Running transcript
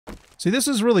See, this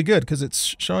is really good because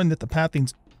it's showing that the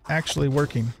pathing's actually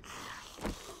working.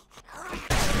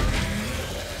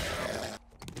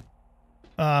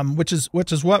 Which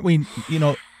is what we,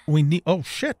 we need. Oh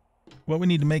shit! What we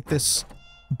need to make this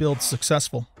build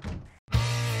successful.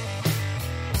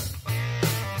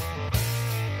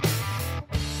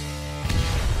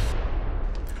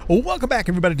 Welcome back,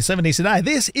 everybody, to 7 Days to Die.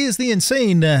 This is the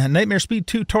insane Nightmare Speed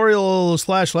tutorial /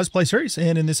 Let's Play series,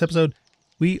 and in this episode,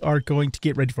 we are going to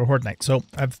get ready for Horde Night. So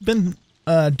I've been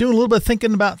doing a little bit of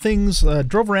thinking about things,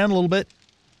 drove around a little bit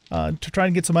to try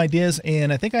and get some ideas,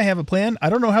 and I think I have a plan. I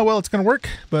don't know how well it's going to work,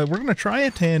 but we're going to try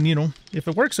it, and, if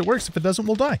it works, it works. If it doesn't,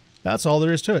 we'll die. That's all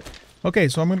there is to it. Okay,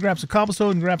 so I'm going to grab some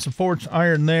cobblestone and grab some forged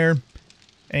iron there,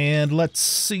 and let's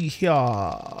see here.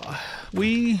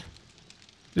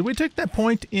 Did we take that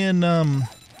point in,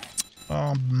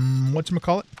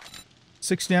 whatchamacallit?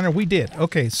 69er? We did.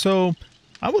 Okay, so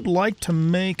I would like to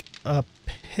make a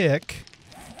pick.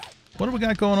 What do we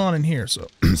got going on in here? So,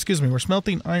 excuse me, we're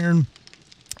smelting iron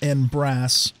and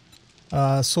brass.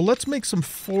 So let's make some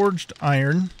forged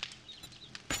iron.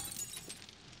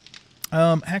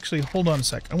 Actually, hold on a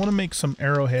sec. I want to make some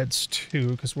arrowheads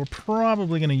too, because we're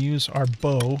probably going to use our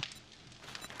bow.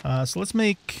 So let's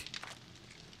make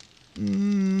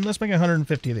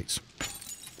 150 of these.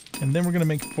 And then we're going to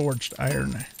make forged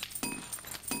iron.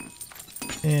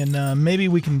 And maybe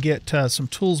we can get some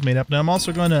tools made up. Now I'm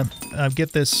also going to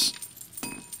get this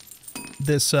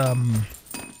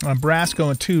brass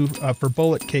going too for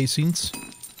bullet casings.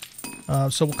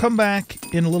 So we'll come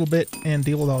back in a little bit and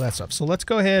deal with all that stuff. So let's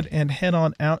go ahead and head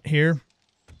on out here.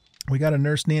 We got a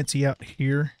Nurse Nancy out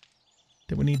here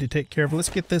that we need to take care of. Let's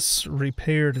get this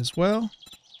repaired as well.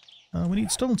 We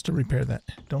need stones to repair that.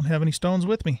 Don't have any stones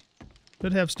with me.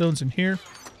 Could have stones in here.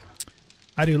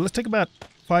 I do. Let's take about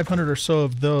 500 or so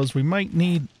of those. We might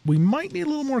need a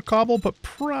little more cobble, but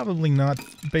probably not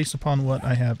based upon what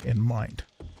I have in mind.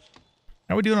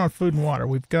 How are we doing on food and water?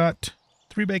 We've got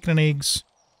 3 bacon and eggs,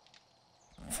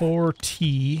 4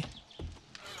 tea.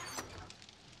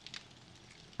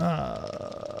 We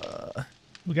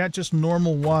got just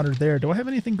normal water there. Do I have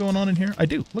anything going on in here? I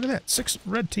do. Look at that. 6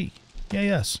 red tea. Yeah,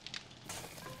 yes.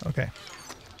 Okay.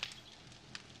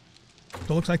 So it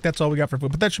looks like that's all we got for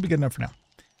food, but that should be good enough for now.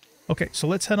 Okay, so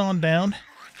let's head on down.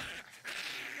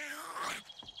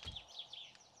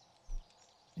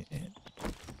 And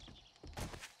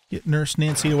get Nurse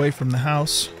Nancy away from the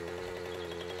house.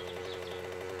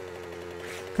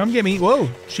 Come get me. Whoa,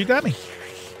 she got me.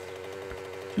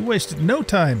 She wasted no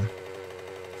time.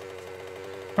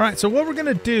 All right, so what we're going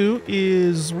to do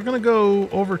is we're going to go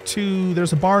over to,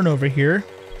 there's a barn over here.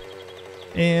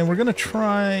 And we're going to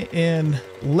try and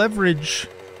leverage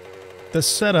the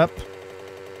setup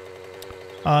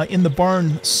in the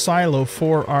barn silo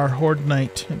for our Horde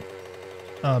Night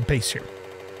base here.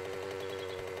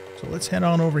 So let's head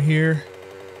on over here.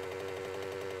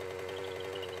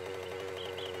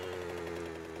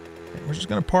 And we're just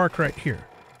going to park right here.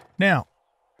 Now,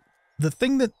 the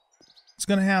thing that's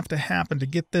going to have to happen to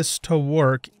get this to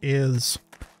work is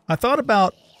I thought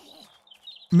about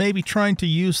maybe trying to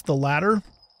use the ladder,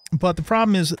 but the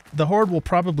problem is the Horde will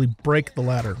probably break the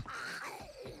ladder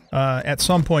at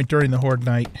some point during the Horde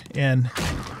Night, and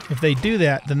if they do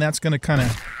that, then that's going to kind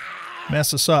of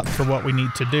mess us up for what we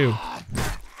need to do.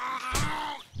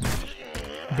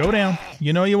 Go down.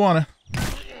 You know you want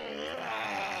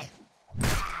to.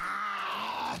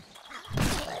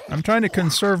 I'm trying to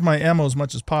conserve my ammo as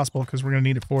much as possible because we're going to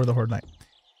need it for the Horde Night.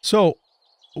 So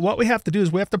what we have to do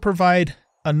is we have to provide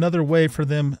another way for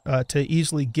them to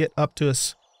easily get up to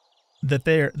us that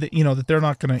they're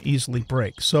not going to easily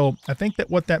break. So I think that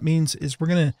what that means is we're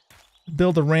going to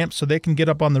build a ramp so they can get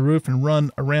up on the roof and run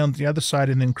around the other side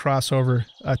and then cross over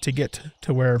to get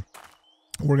to where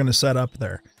we're going to set up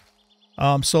there.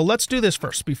 So let's do this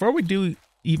first. Before we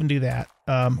even do that,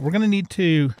 we're going to need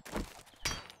to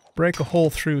break a hole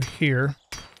through here.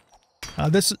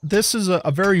 This is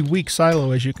a very weak silo,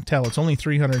 as you can tell. It's only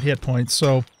 300 hit points,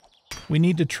 so we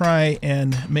need to try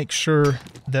and make sure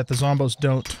that the zombos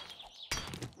don't,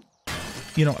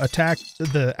 attack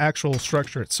the actual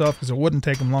structure itself, because it wouldn't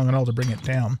take them long at all to bring it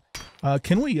down.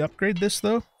 Can we upgrade this,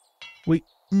 though? We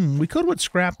could with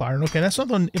scrap iron. Okay, that's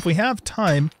something, if we have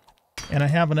time and I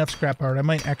have enough scrap iron, I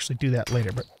might actually do that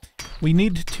later, but we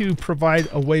need to provide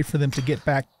a way for them to get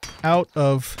back out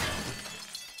of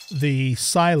the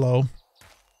silo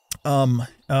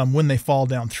when they fall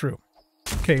down through.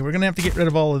 Okay, we're going to have to get rid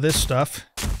of all of this stuff.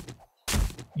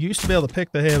 You used to be able to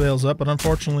pick the hay bales up, but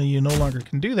unfortunately you no longer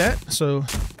can do that. So,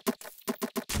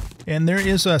 and there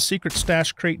is a secret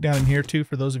stash crate down in here too,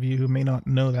 for those of you who may not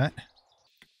know that.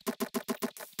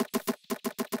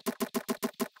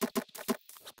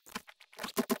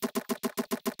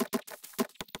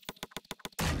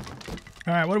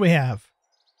 All right, what do we have?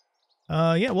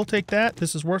 Yeah, we'll take that.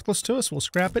 This is worthless to us. We'll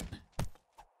scrap it.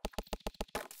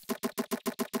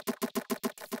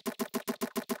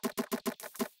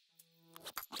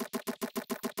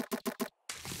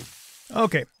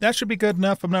 Okay, that should be good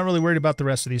enough. I'm not really worried about the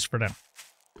rest of these for now.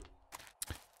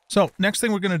 So, next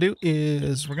thing we're going to do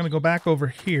is we're going to go back over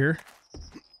here.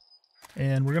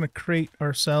 And we're going to create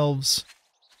ourselves,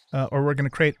 or we're going to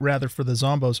create, rather, for the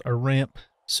zombos, a ramp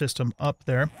system up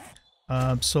there.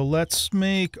 So let's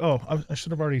make, oh, I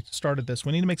should have already started this.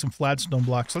 We need to make some flagstone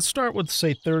blocks. Let's start with,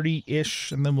 say,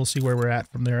 30-ish, and then we'll see where we're at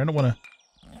from there. I don't want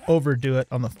to overdo it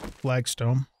on the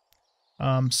flagstone.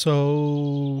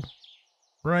 So,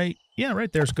 right, yeah,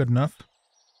 right there's good enough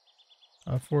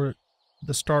for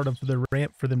the start of the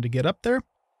ramp for them to get up there.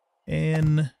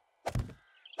 And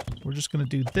we're just going to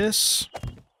do this.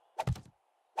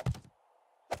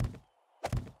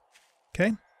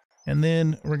 Okay. And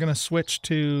then we're going to switch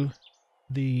to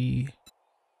the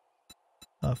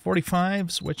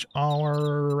 45s, which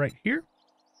are right here.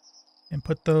 And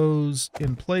put those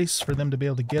in place for them to be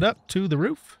able to get up to the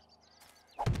roof.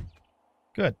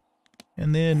 Good.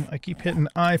 And then I keep hitting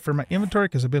I for my inventory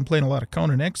because I've been playing a lot of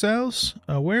Conan Exiles.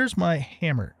 Where's my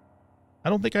hammer? I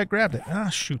don't think I grabbed it. Ah,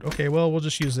 shoot. Okay, well, we'll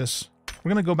just use this. We're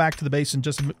going to go back to the base in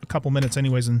just a couple minutes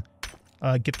anyways and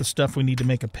get the stuff we need to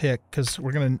make a pick, because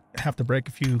we're going to have to break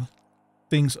a few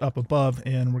things up above,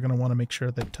 and we're going to want to make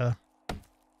sure that...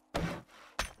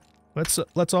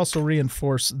 Let's also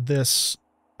reinforce this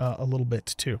a little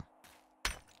bit, too.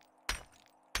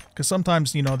 Because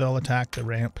sometimes, you know, they'll attack the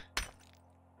ramp.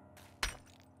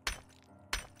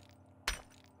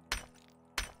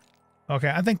 Okay,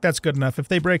 I think that's good enough. If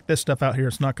they break this stuff out here,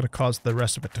 it's not going to cause the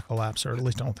rest of it to collapse, or at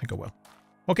least I don't think it will.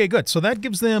 Okay, good. So that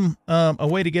gives them a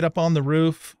way to get up on the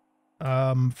roof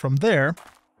from there.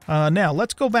 Now,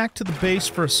 let's go back to the base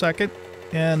for a second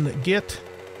and get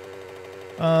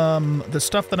the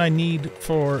stuff that I need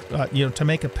for, you know, to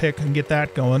make a pick and get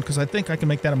that going, because I think I can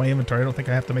make that in my inventory. I don't think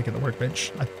I have to make it in the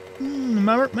workbench.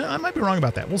 I might be wrong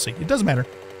about that. We'll see. It doesn't matter.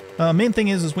 Main thing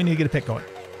is we need to get a pick going.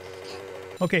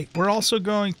 Okay, we're also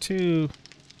going to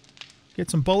get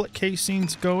some bullet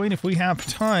casings going. If we have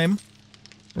time,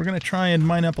 we're going to try and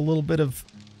mine up a little bit of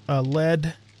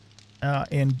lead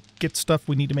and get stuff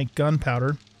we need to make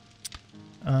gunpowder.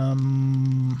 I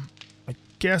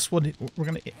guess we're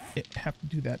going to have to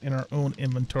do that in our own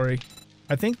inventory.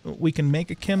 I think we can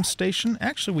make a chem station.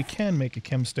 Actually, we can make a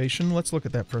chem station. Let's look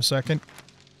at that for a second.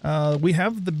 We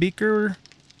have the beaker.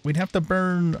 We'd have to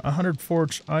burn 100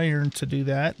 forged iron to do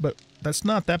that, but that's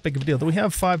not that big of a deal. We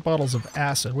have 5 bottles of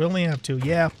acid. We only have 2.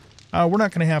 Yeah, we're not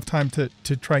going to have time to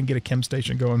try and get a chem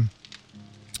station going.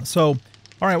 So,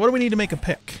 all right, what do we need to make a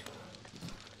pick?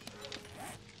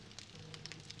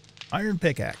 Iron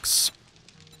pickaxe.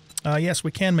 Yes,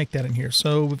 we can make that in here.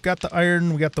 So we've got the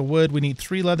iron, we got the wood. We need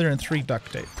 3 leather and 3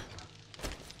 duct tape.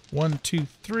 1, 2,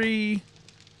 3.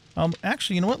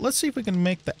 Actually, you know what? Let's see if we can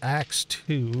make the axe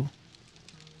too.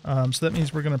 So that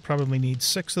means we're going to probably need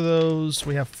 6 of those.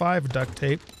 We have 5 duct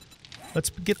tape.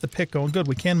 Let's get the pick going. Good,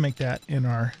 we can make that in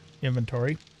our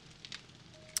inventory.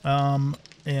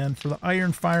 And for the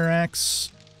iron fire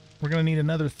axe, we're going to need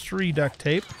another 3 duct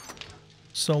tape.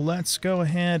 So let's go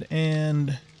ahead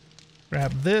and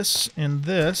grab this and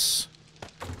this.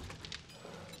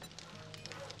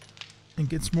 And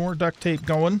get some more duct tape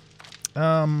going.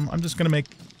 I'm just going to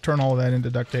turn all of that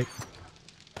into duct tape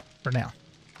for now.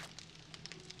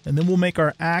 And then we'll make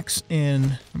our axe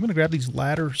in... I'm going to grab these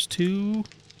ladders too.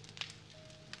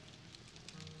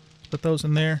 Put those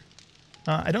in there.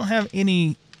 I don't have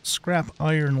any scrap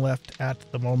iron left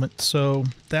at the moment, so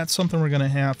that's something we're going to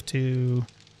have to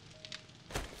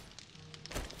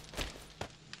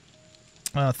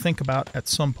think about at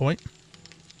some point.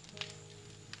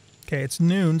 Okay, it's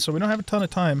noon, so we don't have a ton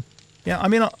of time. Yeah, I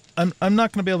mean, I'm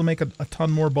not going to be able to make a ton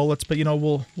more bullets, but, you know,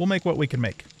 we'll make what we can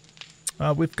make.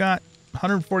 We've got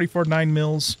 144 9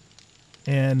 mils,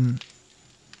 and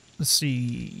let's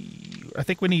see, I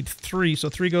think we need 3, so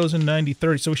 3 goes in 90,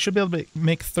 30, so we should be able to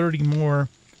make 30 more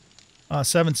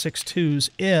 7.62s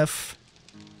if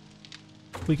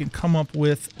we can come up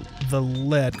with the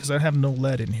lead, because I have no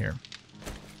lead in here.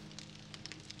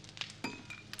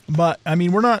 But I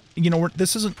mean, we're not, you know, we're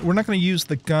not going to use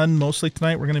the gun mostly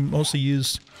tonight. We're going to mostly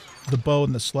use the bow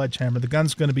and the sledgehammer. The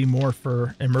gun's going to be more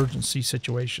for emergency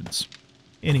situations.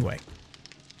 Anyway.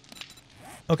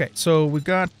 Okay, so we've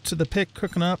got the pick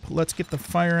cooking up. Let's get the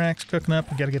fire axe cooking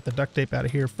up. We got to get the duct tape out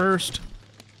of here first.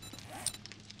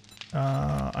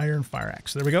 Iron fire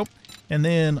axe. There we go. And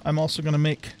then I'm also going to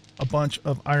make a bunch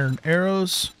of iron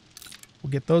arrows.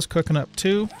 We'll get those cooking up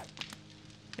too.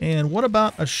 And what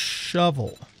about a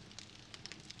shovel?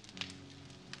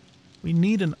 We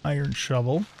need an iron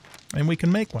shovel, and we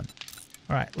can make one.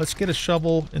 All right, let's get a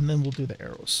shovel, and then we'll do the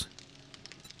arrows.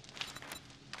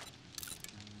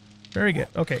 Very good.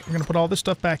 Okay, we're going to put all this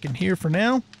stuff back in here for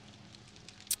now.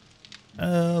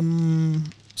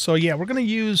 So yeah, we're going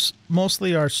to use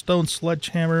mostly our stone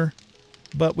sledgehammer,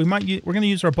 but we're going to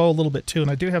use our bow a little bit too, and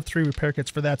I do have 3 repair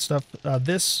kits for that stuff.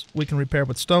 This we can repair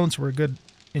with stone, so we're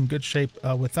in good shape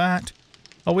with that.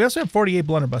 Oh, we also have 48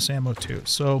 blunderbuss ammo too,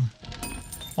 so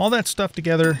all that stuff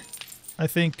together, I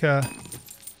think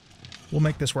we'll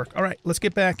make this work. All right, let's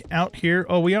get back out here.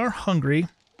 Oh, we are hungry.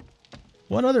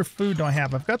 What other food do I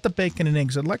have? I've got the bacon and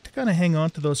eggs. I'd like to kind of hang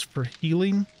on to those for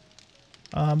healing.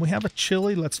 We have a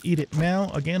chili. Let's eat it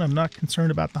now. Again, I'm not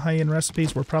concerned about the high-end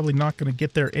recipes. We're probably not going to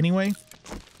get there anyway.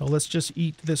 So let's just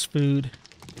eat this food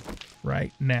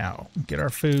right now. Get our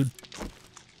food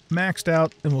maxed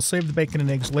out, and we'll save the bacon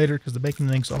and eggs later because the bacon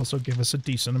and eggs also give us a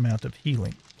decent amount of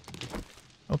healing.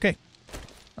 Okay.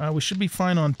 We should be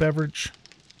fine on beverage.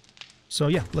 So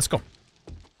yeah, let's go.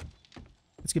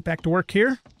 Let's get back to work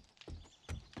here.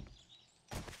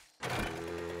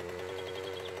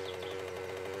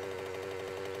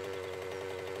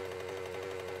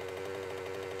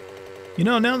 You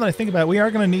know, now that I think about it, we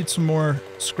are going to need some more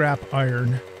scrap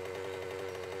iron.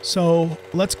 So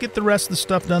let's get the rest of the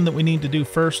stuff done that we need to do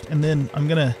first, and then I'm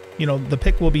going to, you know, the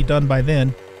pick will be done by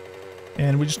then.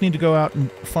 And we just need to go out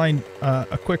and find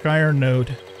a quick iron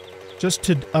node just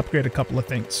to upgrade a couple of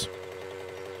things.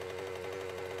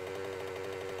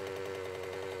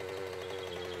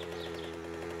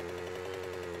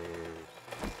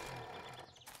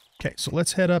 Okay, so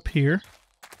let's head up here.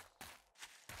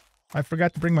 I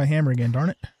forgot to bring my hammer again, darn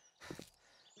it.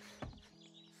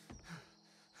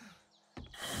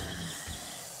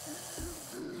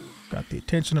 Got the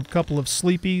attention of a couple of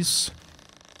sleepies.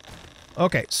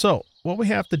 Okay, so what we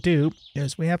have to do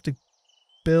is we have to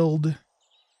build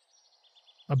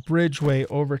a bridgeway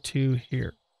over to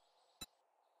here.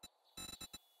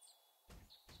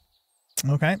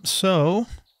 Okay, so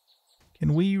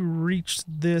can we reach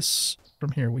this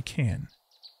from here? We can.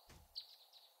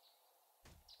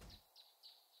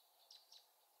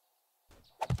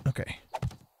 Okay.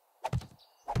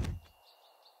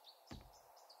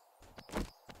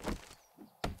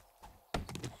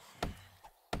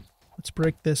 Let's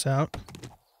break this out.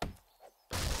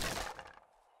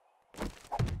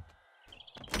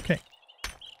 Okay.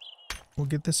 We'll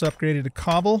get this upgraded to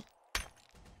cobble.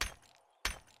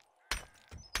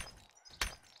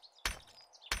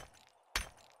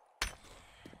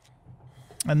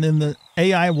 And then the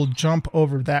AI will jump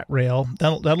over that rail.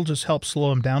 That'll just help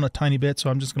slow him down a tiny bit, so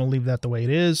I'm just going to leave that the way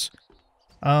it is.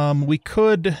 We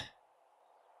could...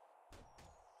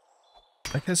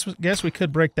 I guess we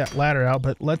could break that ladder out,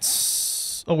 but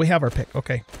let's... Oh, we have our pick.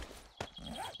 Okay.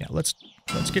 Yeah, let's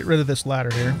get rid of this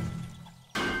ladder here.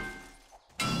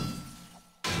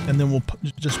 And then we'll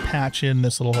just patch in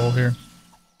this little hole here.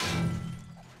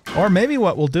 Or maybe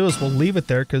what we'll do is we'll leave it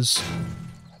there, because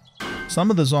some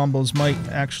of the zombos might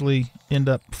actually end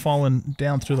up falling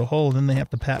down through the hole, and then they have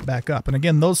to pat back up. And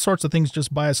again, those sorts of things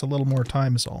just buy us a little more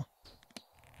time is all.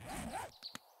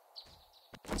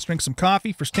 Let's drink some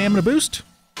coffee for stamina boost.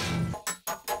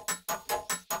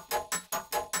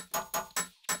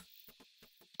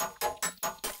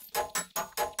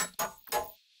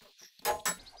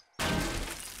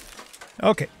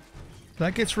 Okay,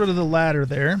 that gets rid of the ladder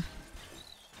there.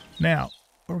 Now,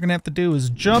 what we're going to have to do is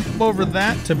jump over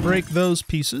that to break those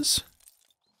pieces.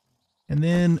 And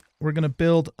then we're going to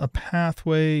build a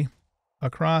pathway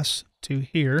across to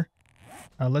here.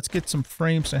 Let's get some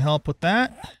frames to help with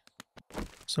that.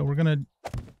 So we're going to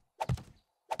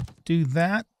do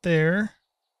that there.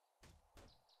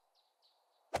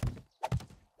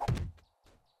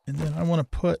 And then I want to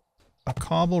put a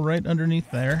cobble right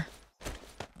underneath there.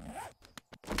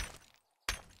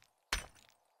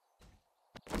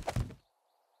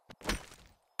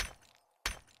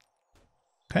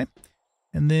 Okay.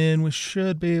 And then we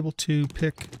should be able to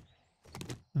pick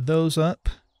those up.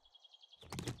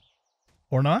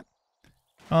 Or not.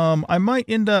 I might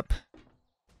end up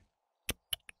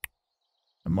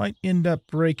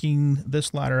breaking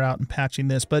this ladder out and patching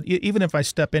this, but even if I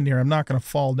step in here, I'm not going to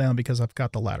fall down because I've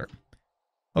got the ladder.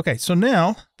 Okay, so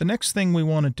now the next thing we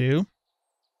want to do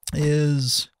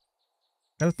is,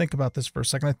 got to think about this for a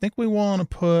second. I think we want to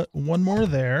put one more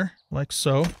there, like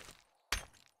so.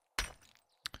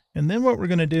 And then what we're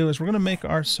going to do is we're going to make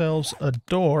ourselves a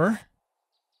door.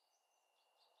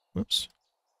 Whoops.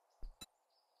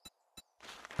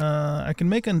 I can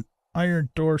make an iron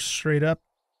door straight up.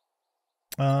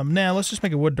 Now let's just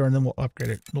make a wood door and then we'll upgrade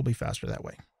it. It'll be faster that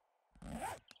way.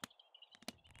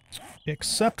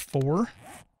 Except for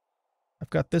I've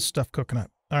got this stuff cooking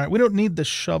up. All right, we don't need the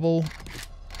shovel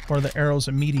or the arrows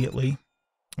immediately.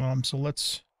 So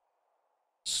let's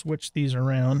switch these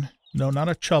around. No, not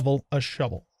a shovel, a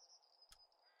shovel.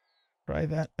 Try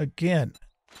that again.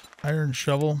 Iron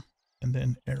shovel and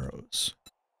then arrows.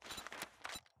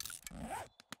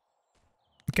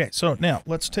 Okay, so now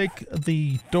let's take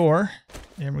the door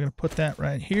and we're going to put that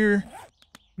right here.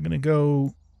 We're going to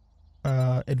go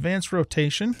advanced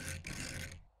rotation.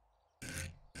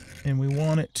 And we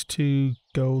want it to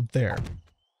go there.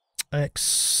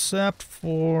 Except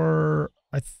for,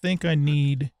 I think I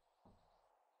need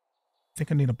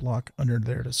a block under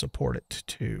there to support it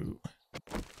too.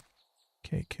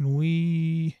 Okay, can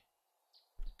we...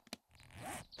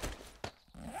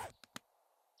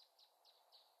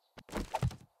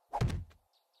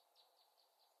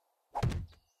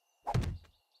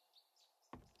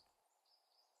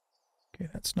 Okay,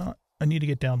 that's not... I need to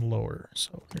get down lower,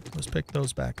 so here, let's pick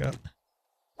those back up.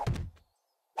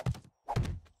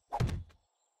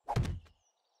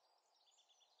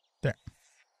 There.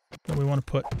 So we want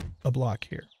to put a block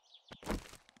here.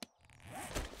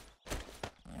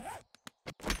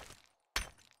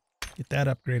 Get that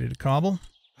upgraded to cobble.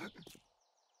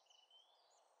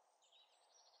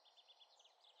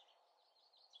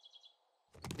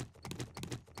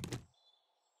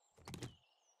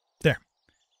 There.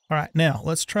 All right, now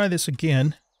let's try this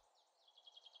again.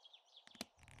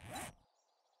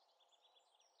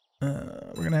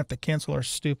 We're going to have to cancel our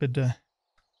stupid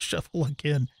shovel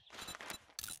again.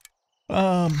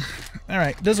 All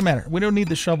right, doesn't matter. We don't need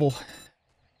the shovel.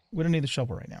 We don't need the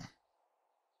shovel right now.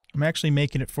 I'm actually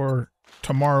making it for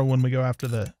tomorrow when we go after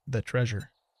the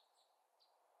treasure.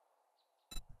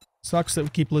 Sucks that we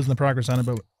keep losing the progress on it,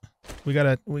 but we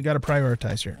gotta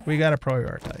prioritize here. We gotta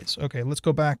prioritize. Okay, let's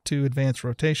go back to advanced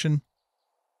rotation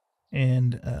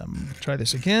and try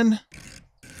this again.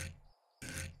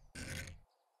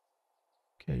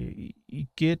 Okay, you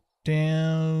get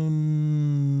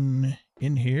down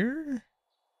in here.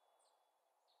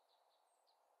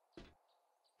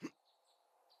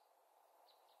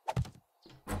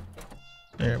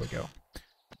 There we go.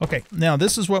 Okay, now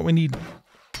this is what we need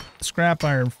scrap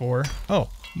iron for. Oh,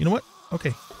 you know what?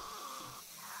 Okay.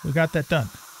 We got that done.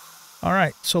 All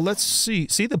right, so let's see.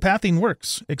 See, the pathing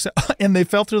works, except and they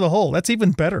fell through the hole. That's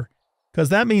even better, because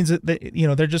that means that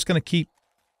they're just going to keep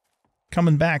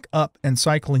coming back up and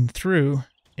cycling through.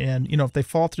 And if they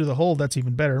fall through the hole, that's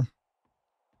even better.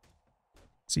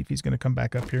 Let's see if he's going to come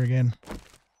back up here again.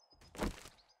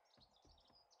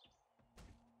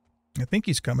 I think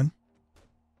he's coming.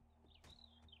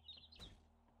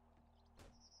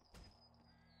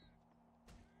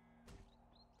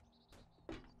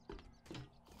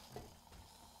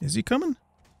 Is he coming?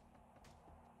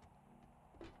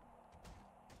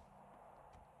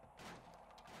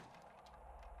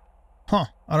 Huh,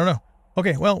 I don't know.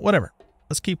 Okay, well, whatever.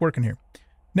 Let's keep working here.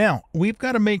 Now, we've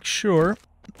got to make sure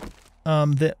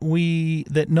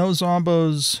that no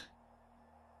zombos...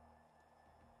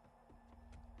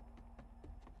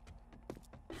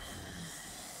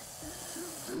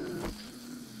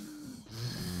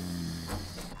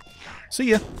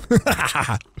 See ya.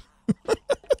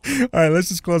 All right, let's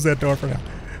just close that door for now.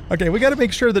 Okay, we got to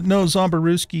make sure that no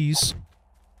Zombarooskies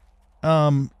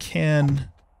can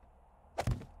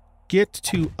get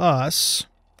to us.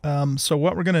 So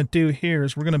what we're going to do here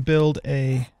is we're going to build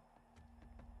a...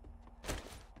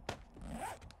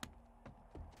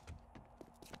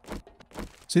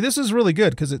 See, this is really good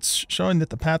because it's showing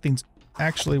that the pathing's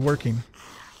actually working.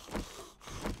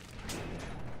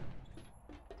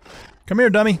 Come here,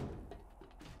 dummy.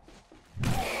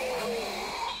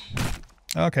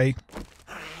 Okay.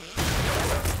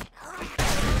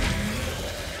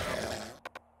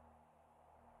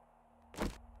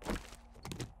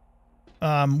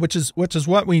 Which is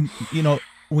what we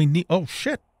need. Oh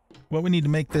shit! What we need to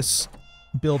make this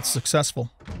build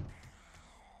successful.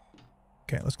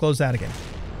 Okay, let's close that again.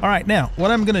 All right, now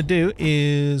what I'm gonna do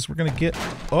is we're gonna get.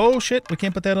 Oh shit! We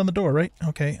can't put that on the door, right?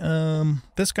 Okay.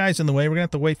 This guy's in the way. We're gonna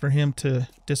have to wait for him to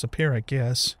disappear, I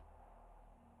guess.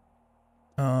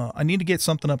 I need to get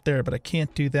something up there, but I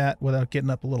can't do that without getting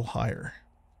up a little higher.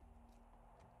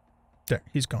 There,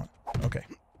 he's gone. Okay.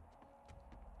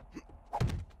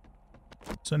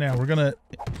 So now we're going to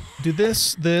do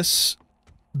this, this,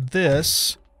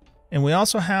 this, and we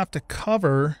also have to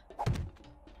cover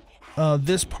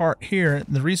this part here.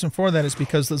 And the reason for that is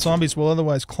because the zombies will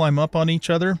otherwise climb up on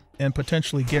each other and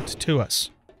potentially get to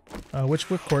us, which,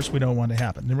 of course, we don't want to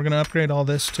happen. Then we're going to upgrade all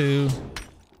this to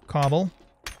cobble.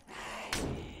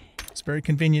 It's very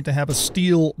convenient to have a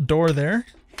steel door there.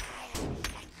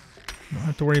 Don't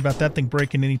have to worry about that thing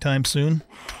breaking anytime soon.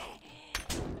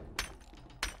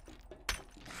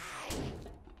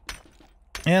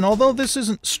 And although this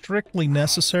isn't strictly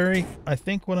necessary, I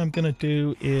think what I'm going to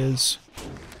do is...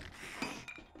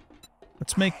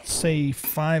 let's make, say,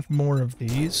 5 more of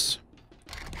these.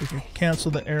 We can cancel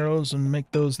the arrows and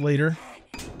make those later.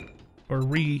 Or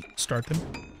restart them.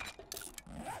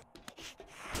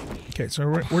 Okay, so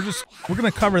we're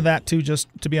going to cover that too, just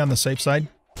to be on the safe side.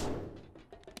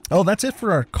 Oh, that's it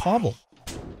for our cobble.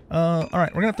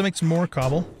 Alright, we're going to have to make some more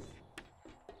cobble.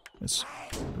 Let's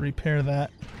repair that.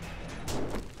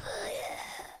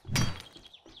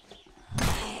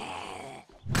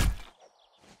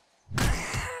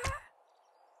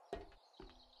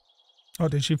 Oh,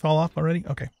 did she fall off already?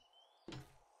 Okay.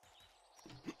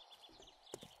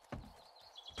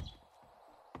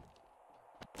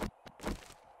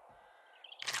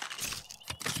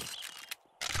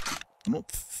 I don't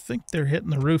think they're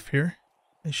hitting the roof here.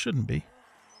 They shouldn't be.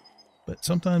 But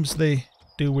sometimes they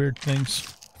do weird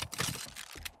things.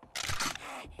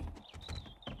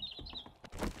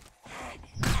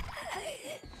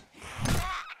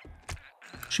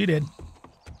 She did.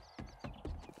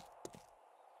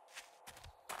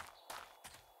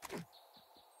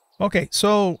 Okay,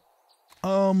 so,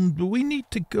 do we need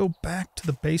to go back to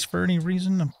the base for any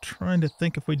reason? I'm trying to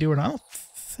think if we do, and I don't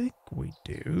think we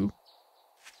do.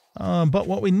 But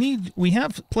what we need, we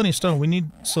have plenty of stone. We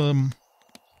need some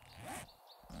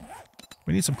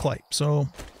clay. So,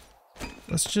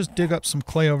 let's just dig up some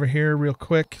clay over here real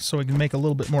quick so we can make a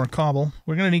little bit more cobble.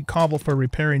 We're going to need cobble for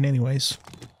repairing anyways.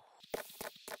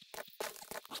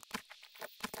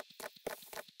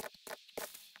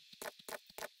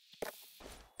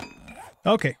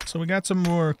 Okay, so we got some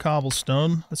more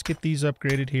cobblestone. Let's get these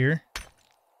upgraded here.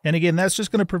 And again, that's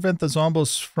just going to prevent the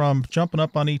zombos from jumping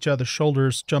up on each other's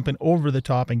shoulders, jumping over the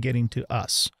top and getting to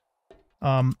us.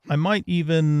 I might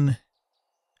even,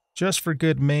 just for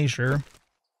good measure,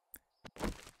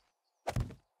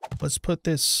 let's put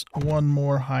this one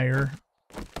more higher,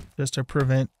 just to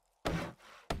prevent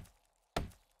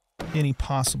any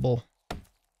possible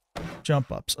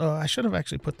jump ups. I should have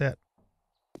actually put that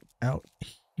out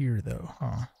here, though,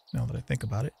 huh? Now that I think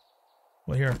about it.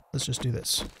 Well, here, let's just do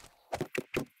this.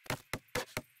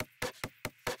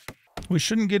 We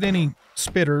shouldn't get any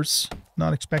spitters.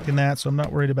 Not expecting that, so I'm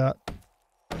not worried about,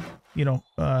 you know,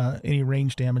 any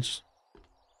range damage.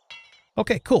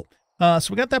 Okay, cool. So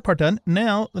we got that part done.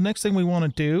 Now, the next thing we want to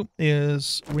do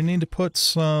is we need to put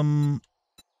some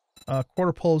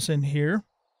quarter poles in here.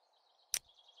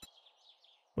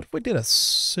 What if we did a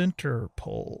center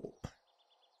pole?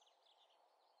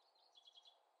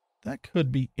 That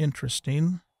could be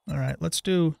interesting. All right, let's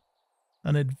do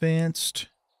an advanced...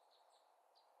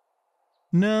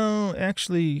 No,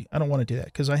 actually, I don't want to do that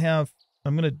because I'm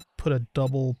going to put a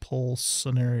double pole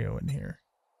scenario in here.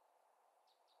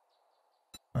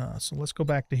 So let's go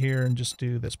back to here and just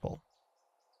do this pole.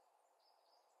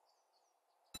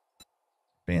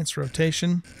 Advanced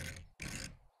rotation.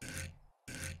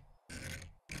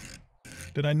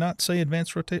 Did I not say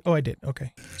advanced rotation? Oh, I did.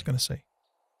 Okay, I was going to say.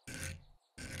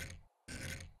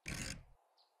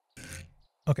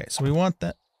 Okay, so we want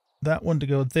that one to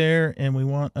go there, and we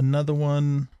want another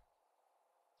one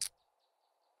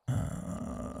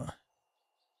to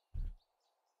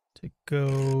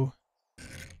go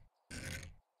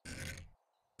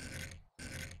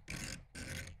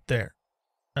there.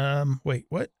 Wait,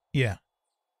 what? Yeah.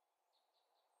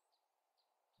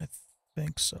 I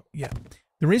think so. Yeah.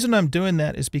 The reason I'm doing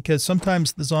that is because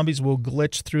sometimes the zombies will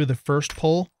glitch through the first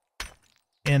pole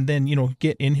and then, you know,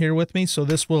 get in here with me. So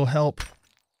this will help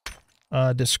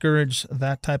discourage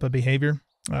that type of behavior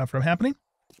from happening.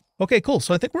 Okay, cool.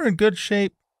 So I think we're in good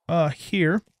shape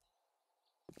here.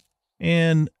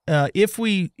 And if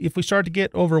we start to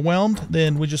get overwhelmed,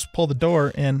 then we just pull the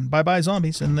door and bye-bye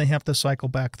zombies, and they have to cycle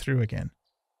back through again.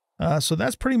 So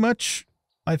that's pretty much,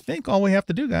 I think, all we have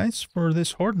to do, guys, for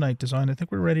this Horde Night design. I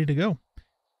think we're ready to go.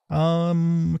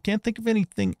 Can't think of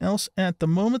anything else at the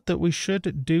moment that we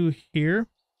should do here.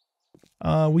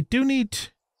 We do need...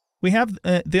 We have,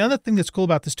 the other thing that's cool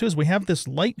about this too is we have this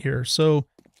light here. So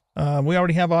we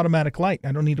already have automatic light.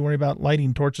 I don't need to worry about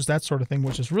lighting torches, that sort of thing,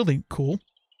 which is really cool.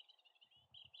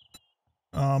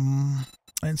 And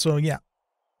so, yeah.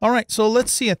 All right. So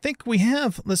let's see. I think we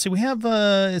have, let's see, we have,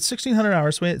 it's 1600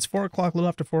 hours. So it's 4 o'clock, a little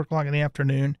after 4 o'clock in the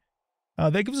afternoon.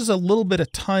 That gives us a little bit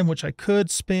of time, which I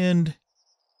could spend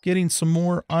getting some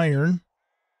more iron.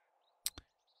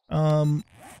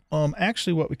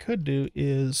 Actually what we could do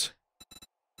is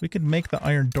we could make the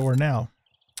iron door now.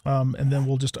 And then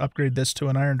we'll just upgrade this to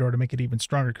an iron door to make it even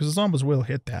stronger, because the zombies will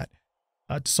hit that.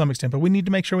 to some extent. But we need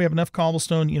to make sure we have enough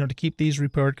cobblestone, you know, to keep these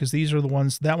repaired, because these are the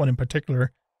ones, that one in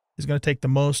particular, is going to take the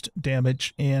most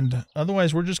damage. And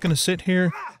otherwise, we're just going to sit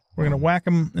here. We're going to whack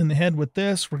them in the head with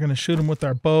this. We're going to shoot them with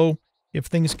our bow. If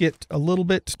things get a little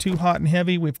bit too hot and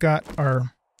heavy, we've got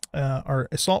our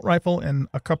assault rifle and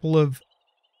a couple of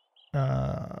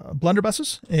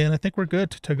blunderbusses, and I think we're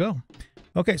good to go.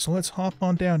 Okay, so let's hop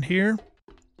on down here.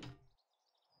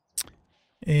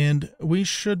 And we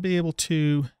should be able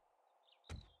to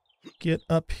get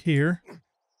up here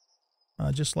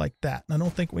just like that. And I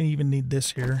don't think we even need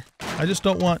this here. I just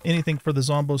don't want anything for the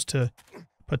zombos to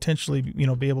potentially, you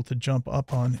know, be able to jump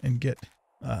up on and get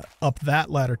up that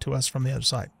ladder to us from the other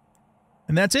side.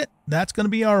 And that's it. That's going to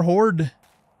be our Horde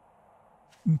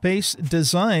base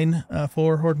design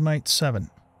for Horde Night 7.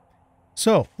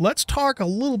 So let's talk a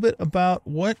little bit about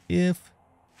what if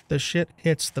the shit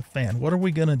hits the fan. What are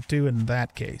we going to do in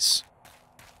that case?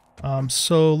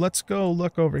 So let's go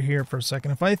look over here for a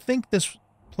second. If I think this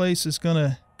place is going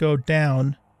to go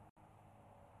down,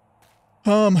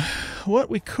 what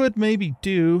we could maybe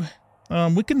do,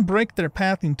 we can break their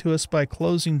pathing to us by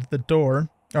closing the door,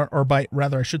 or by,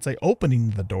 rather, I should say,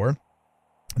 opening the door.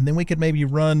 And then we could maybe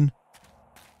run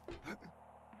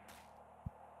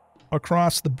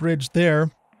across the bridge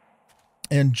there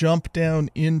and jump down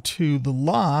into the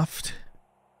loft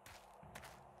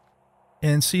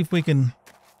and see if we can,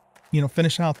 you know,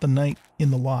 finish out the night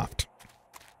in the loft.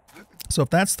 So if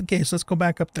that's the case, let's go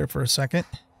back up there for a second.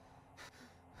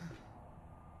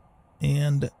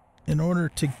 And in order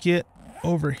to get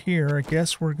over here, I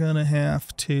guess we're going to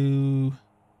have to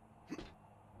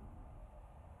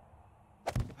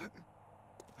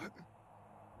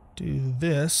do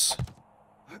this.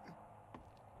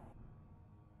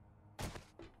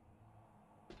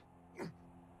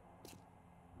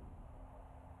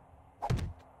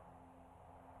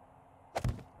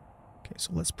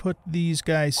 So let's put these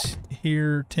guys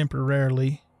here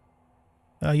temporarily.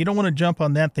 You don't want to jump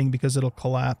on that thing because it'll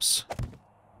collapse.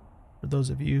 For those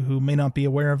of you who may not be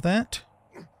aware of that.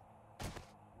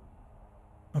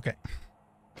 Okay.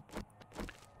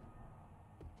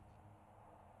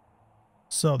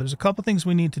 So there's a couple things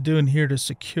we need to do in here to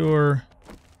secure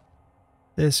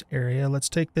this area. Let's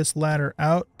take this ladder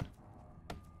out.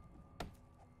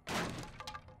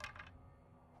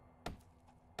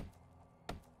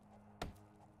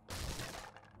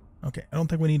 Okay, I don't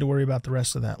think we need to worry about the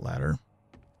rest of that ladder.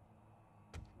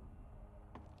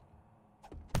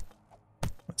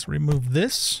 Let's remove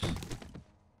this.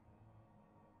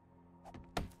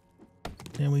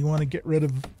 And we want to get rid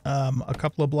of a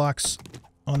couple of blocks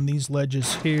on these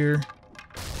ledges here.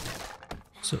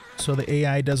 So the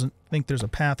AI doesn't think there's a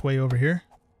pathway over here.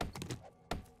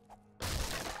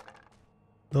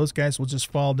 Those guys will just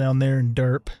fall down there and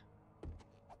derp.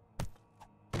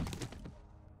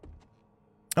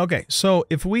 Okay, so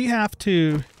if we have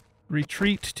to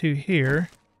retreat to here,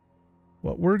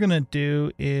 what we're going to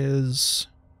do is,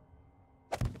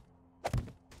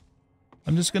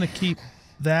 I'm just going to keep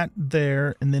that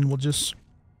there, and then we'll just,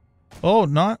 oh,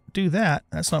 not do that.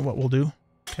 That's not what we'll do.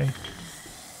 Okay.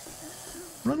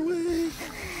 Run away.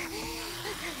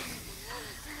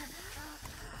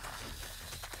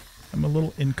 I'm a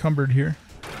little encumbered here.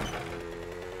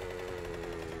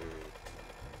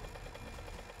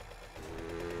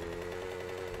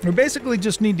 We basically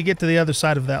just need to get to the other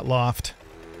side of that loft.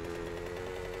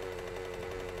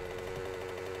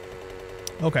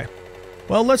 Okay.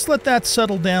 Well, let's let that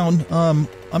settle down. I'm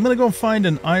going to go find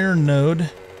an iron node.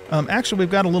 Actually,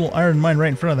 we've got a little iron mine right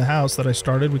in front of the house that I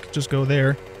started. We could just go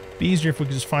there. Be easier if we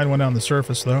could just find one on the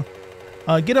surface, though.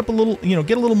 Get up a little, you know,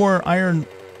 get a little more iron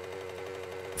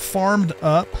farmed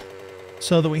up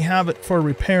so that we have it for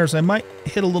repairs. I might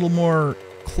hit a little more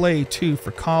clay, too, for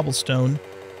cobblestone.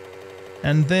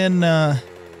 And then,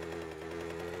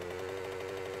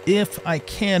 if I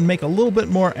can, make a little bit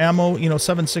more ammo, you know,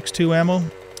 7.62 ammo.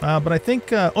 But I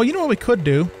think, oh, you know what we could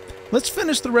do? Let's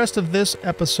finish the rest of this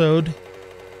episode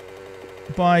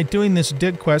by doing this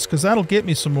dig quest, because that'll get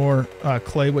me some more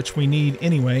clay, which we need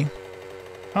anyway.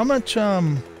 How much,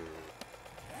 oh,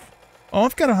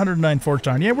 I've got 109 forged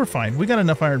iron. Yeah, we're fine. We got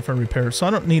enough iron for repairs, so I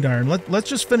don't need iron. Let's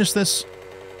just finish this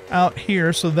out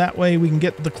here, so that way we can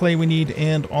get the clay we need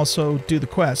and also do the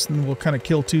quest, and we'll kind of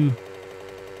kill two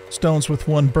stones with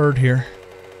one bird here.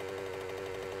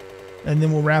 And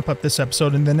then we'll wrap up this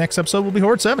episode, and the next episode will be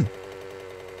Horde 7.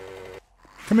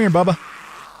 Come here, Bubba.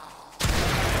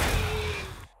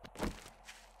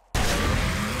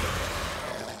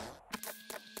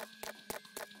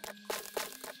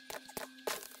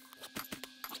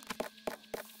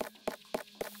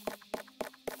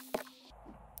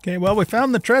 Okay, well, we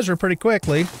found the treasure pretty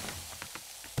quickly.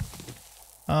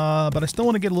 But I still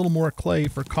want to get a little more clay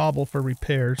for cobble for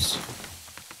repairs.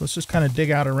 Let's just kind of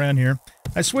dig out around here.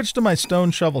 I switched to my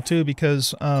stone shovel too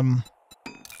because I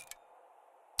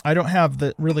don't have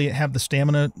really have the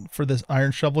stamina for this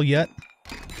iron shovel yet.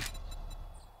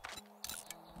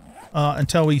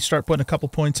 Until we start putting a couple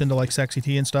points into like Sexy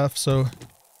Tea and stuff, so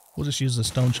we'll just use the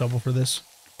stone shovel for this.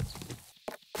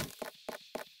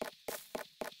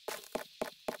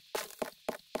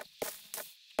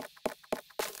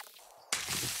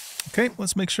 Okay,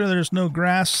 let's make sure there's no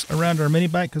grass around our mini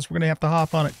bike because we're going to have to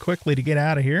hop on it quickly to get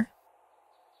out of here.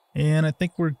 And I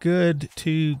think we're good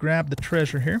to grab the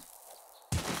treasure here.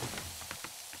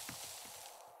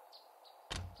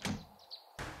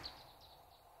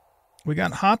 We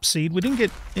got hop seed. We didn't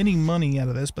get any money out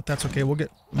of this, but that's okay. We'll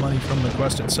get money from the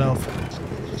quest itself.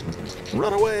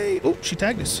 Run away! Oh, she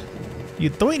tagged us. You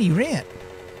tiny rat.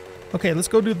 Okay, let's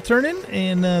go do the turn-in,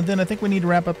 and then I think we need to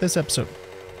wrap up this episode.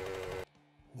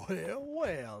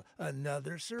 Well,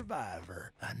 another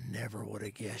survivor. I never would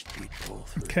have guessed you'd pull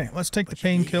through. Okay, let's take the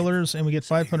painkillers, and we get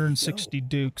 560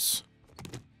 dukes.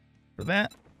 For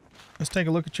that, let's take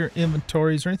a look at your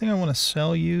inventory. Is there anything I want to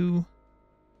sell you?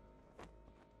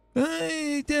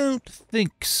 I don't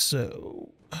think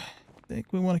so. I think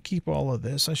we want to keep all of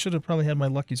this. I should have probably had my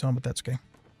luckies on, but that's okay.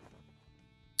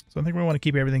 So I think we want to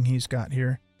keep everything he's got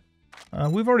here.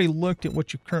 We've already looked at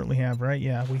what you currently have, right?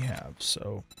 Yeah, we have.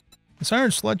 So this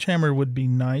iron sledgehammer would be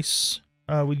nice.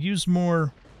 We'd use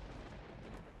more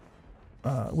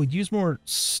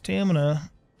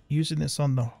stamina using this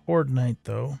on the Horde Knight,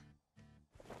 though.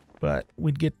 But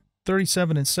we'd get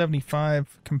 37 and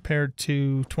 75 compared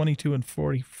to 22 and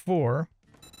 44.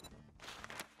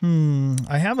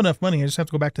 I have enough money. I just have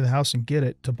to go back to the house and get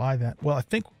it to buy that. Well, I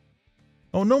think...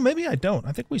 Oh, no, maybe I don't.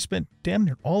 I think we spent damn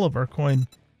near all of our coin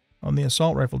on the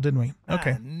assault rifle, didn't we?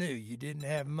 Okay. I knew you didn't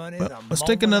have money. Well, let's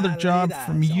take another job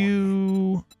from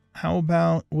you. How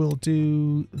about we'll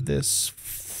do this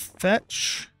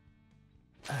fetch,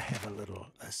 I have a little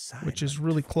assignment, which is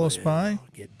really close by.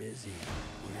 Get busy.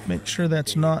 Make sure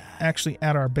that's not actually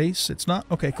at our base. It's not?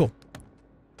 Okay, cool.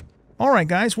 All right,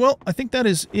 guys. Well, I think that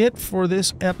is it for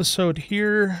this episode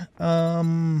here.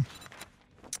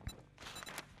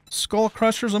 Skull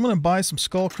Crushers. I'm going to buy some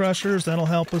Skull Crushers. That'll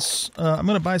help us. I'm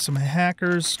going to buy some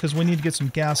Hackers because we need to get some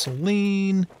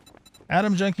gasoline.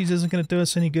 Atom Junkies isn't going to do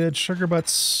us any good. Sugar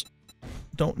Butts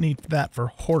don't need that for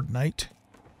Horde Night.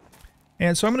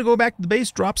 And so I'm going to go back to the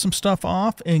base, drop some stuff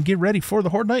off, and get ready for the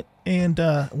Horde Night. And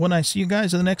when I see you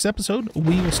guys in the next episode,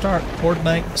 we will start Horde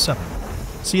Night 7.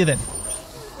 See you then.